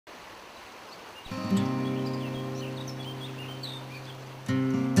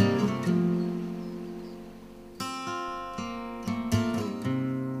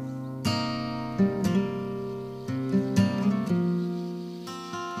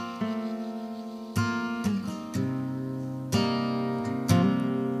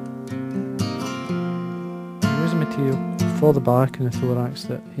For the back and the thorax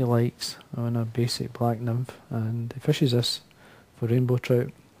that he likes on a basic black nymph, and he fishes this for rainbow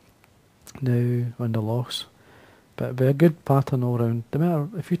trout now on the lochs, but it'll be a good pattern all round. No matter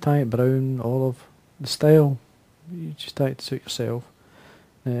if you tie it brown, olive, the style, you just tie it to suit yourself.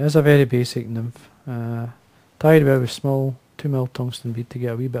 Now, it is a very basic nymph, tied well with small 2mm tungsten bead to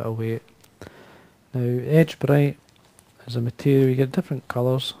get a wee bit of weight. Now edge bright is a material, you get different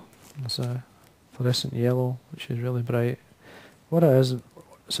colours. There's a fluorescent yellow which is really bright. What it is,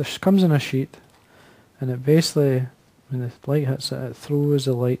 it comes in a sheet, and it basically, when the light hits it, it throws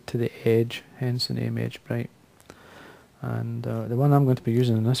the light to the edge, hence the name Edge Bright. And the one I'm going to be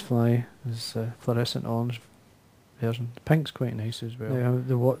using in this fly is the fluorescent orange version. The pink's quite nice as well. Now,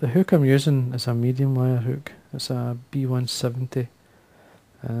 the hook I'm using is a medium wire hook. It's a B170,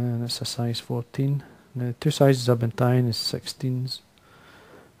 and it's a size 14. Now the two sizes I've been tying is 16s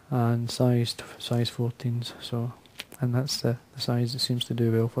and size 14s. So. And that's the size that seems to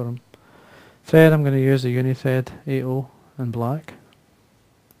do well for them. Thread, I'm going to use the uni thread 80 in black.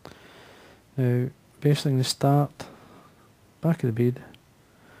 Now, basically the start, back of the bead,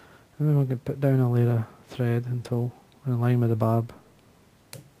 and then we're going to put down a layer of thread until we're in line with the barb.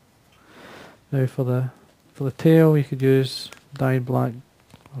 Now for the tail, you could use dyed black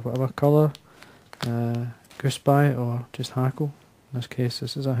or whatever colour, Goose Biots or just hackle. In this case,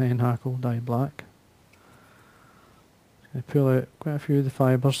 this is a hen hackle dyed black. I pull out quite a few of the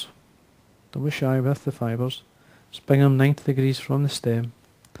fibres, don't be shy with the fibres, just bring them 90 degrees from the stem,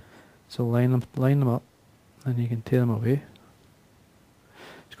 so line them up and you can tear them away.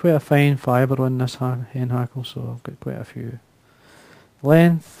 It's quite a fine fibre on this hen hackle, so I've got quite a few.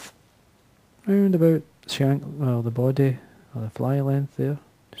 Length, round about shank, well the body or the fly length there,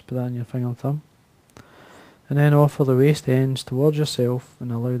 just put that in your finger and thumb. And then offer the waist ends towards yourself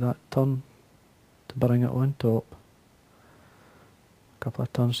and allow that turn to bring it on top. Couple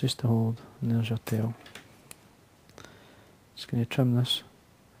of turns just to hold, and there's your tail. Just going to trim this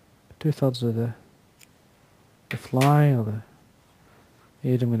 2/3 of the fly, or the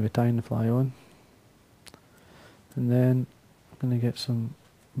edge I'm going to be tying the fly on, and then I'm going to get some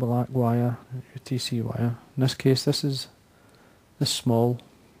black wire, UTC wire. In this case, this is small.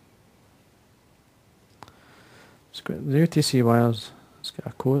 The UTC wires, it's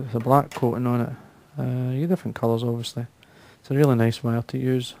got a coat, it's a black coating on it. You get different colours obviously. It's a really nice wire to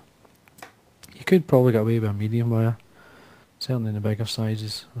use. You could probably get away with a medium wire, certainly in the bigger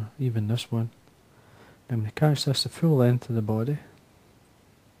sizes, or even this one. I'm going to catch this the full length of the body.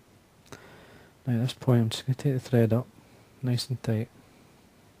 Now at this point I'm just going to take the thread up, nice and tight.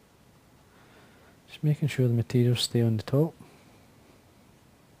 Just making sure the materials stay on the top.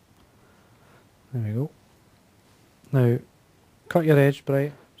 There we go. Now cut your edge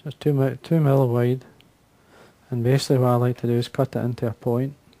bright, so it's 2mm wide. And basically what I like to do is cut it into a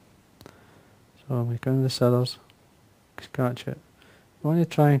point. So I'm going to go into the scissors, just catch it. You want to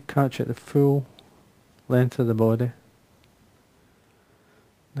try and catch it the full length of the body.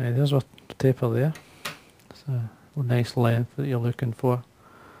 Now there's our taper there. It's a nice length that you're looking for.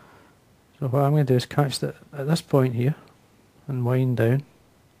 So what I'm going to do is catch it at this point here and wind down.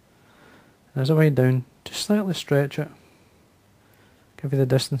 And as I wind down, just slightly stretch it. Give you the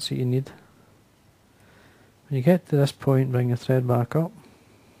distance that you need. When you get to this point, bring your thread back up.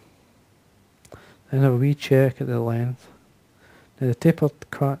 Then have a wee check at the length. Now the tapered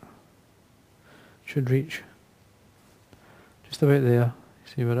cut should reach just about there.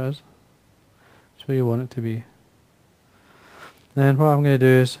 See where it is? That's where you want it to be. Then what I'm going to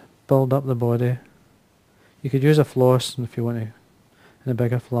do is build up the body. You could use a floss if you want to, in the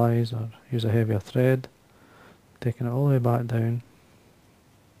bigger flies, or use a heavier thread. Taking it all the way back down.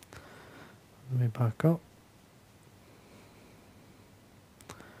 All the way back up.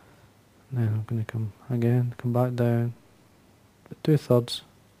 Then I'm going to come back down, 2/3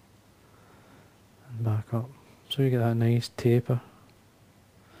 and back up. So you get that nice taper.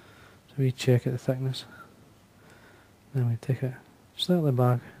 So we check at the thickness. Then we take it slightly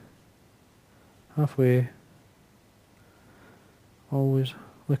back, halfway, always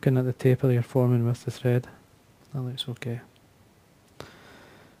looking at the taper you're forming with the thread. That looks okay. At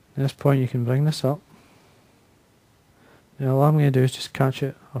this point you can bring this up. Now all I'm going to do is just catch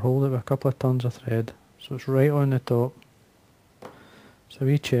it or hold it with a couple of turns of thread, so it's right on the top. So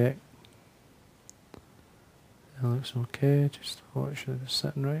we check, That looks okay, just watch it, it's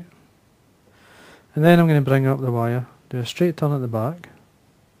sitting right. And then I'm going to bring up the wire, do a straight turn at the back,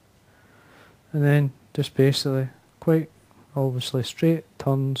 and then just basically quite obviously straight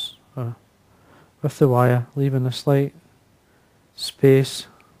turns with the wire, leaving a slight space.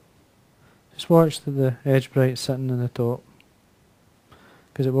 Just watch the edge bright sitting in the top,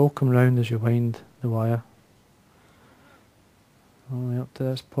 because it will come round as you wind the wire. Only up to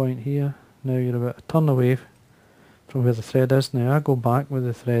this point here. Now you're about a turn away from where the thread is. Now I go back with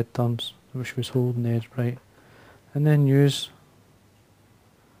the thread turns, which was holding the edge bright, and then use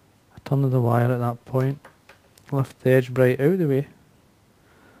a turn of the wire at that point. Lift the edge bright out of the way,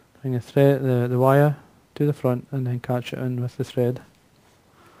 bring the wire to the front, and then catch it in with the thread.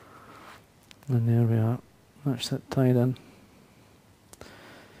 And there we are. That's it tied in.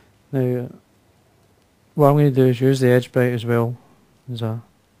 Now what I'm going to do is use the edge bright as well as a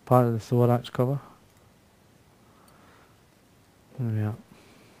part of the thorax cover. There we are.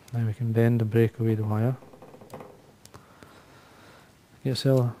 Now we can bend and break away the wire. Get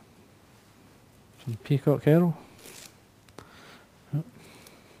some Peacock Herl. Yep.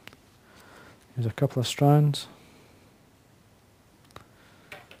 Use a couple of strands.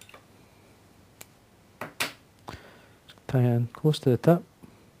 Tie it in close to the tip.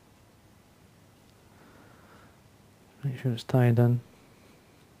 Make sure it's tied in.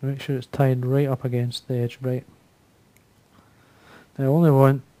 Make sure it's tied right up against the edge bright. Now I only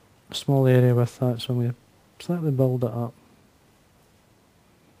want a small area with that, so I'm going to slightly build it up.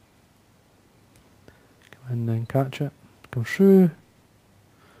 Come in and catch it. Come through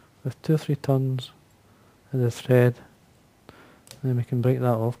with 2 or 3 turns of the thread. And then we can break that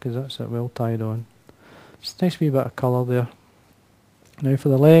off because that's it well tied on. Just a nice wee bit of colour there. Now for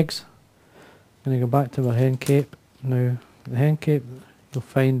the legs, I'm going to go back to my hen cape. Now the hen cape you'll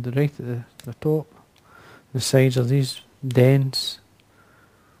find right at the top. The sides are these dense,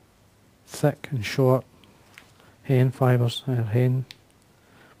 thick and short hen fibres,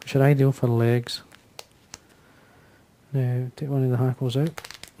 which are ideal for the legs. Now take one of the hackles out.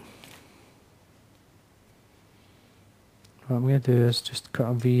 What I'm going to do is just cut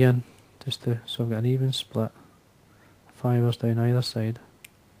a V in, so I've got an even split. Fibres down either side.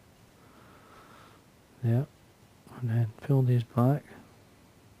 Yep. And then pull these back.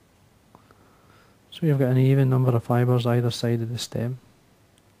 So you've got an even number of fibres either side of the stem.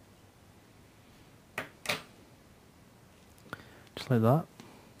 Just like that.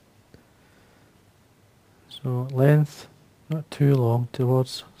 So length, not too long,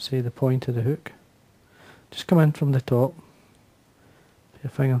 towards say the point of the hook. Just come in from the top. Put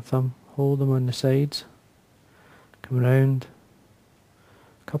your finger and thumb, hold them on the sides. Come round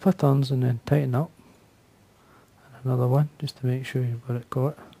a couple of turns and then tighten up. Another one just to make sure you've got it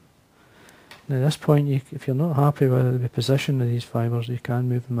caught. Now at this point, if you're not happy with the position of these fibres, you can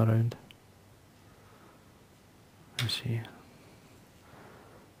move them around. Let's see.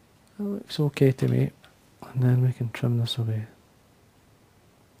 That looks okay to me. And then we can trim this away.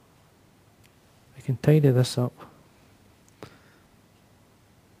 We can tidy this up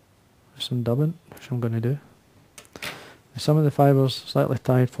with some dubbing, which I'm going to do. Some of the fibres slightly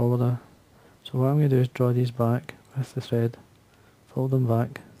tied forward. So what I'm going to do is draw these back with the thread, fold them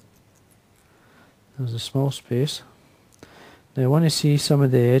back. There's a small space. Now I want to see some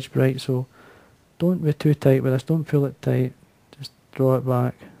of the edge bright, so don't be too tight with this, don't pull it tight, just draw it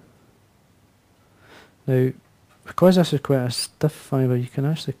back. Now because this is quite a stiff fibre, you can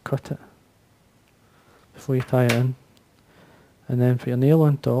actually cut it before you tie it in, and then put your nail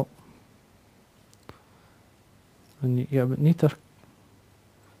on top, and you get a bit neater.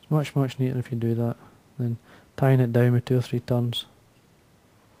 It's much neater if you do that than tying it down with 2 or 3 turns.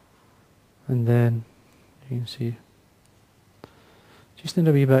 And then you can see just need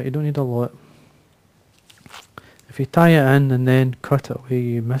a wee bit, you don't need a lot. If you tie it in and then cut it away,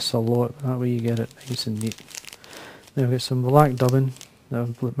 you miss a lot. That way you get it nice and neat. Now I've got some black dubbing that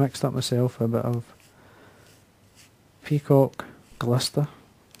I've mixed up myself, a bit of Peacock Glister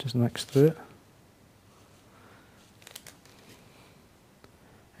just mixed through it.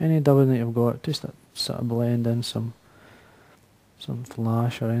 Any dubbing that you've got, just sort of blend in some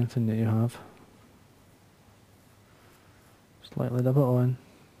flash or anything that you have. Slightly dab it on.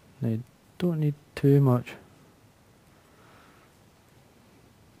 Now you don't need too much.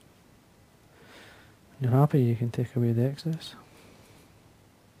 When you're happy, you can take away the excess.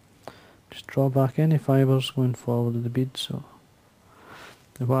 Just draw back any fibres going forward of the bead. So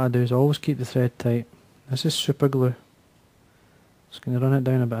now what I do is always keep the thread tight. This is super glue. Just going to run it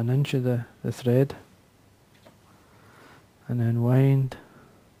down about 1 inch of the thread, and then wind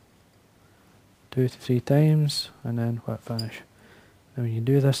 2 to 3 times and then whip finish. Now when you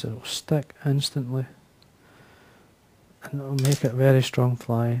do this, it will stick instantly and it will make it a very strong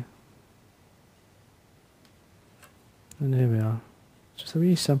fly. And there we are. Just a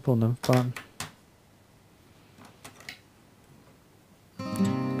wee simple nymph pattern.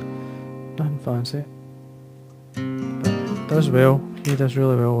 Nothing fancy. But it does well. He does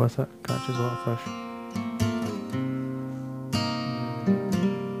really well with it. Catches a lot of fish.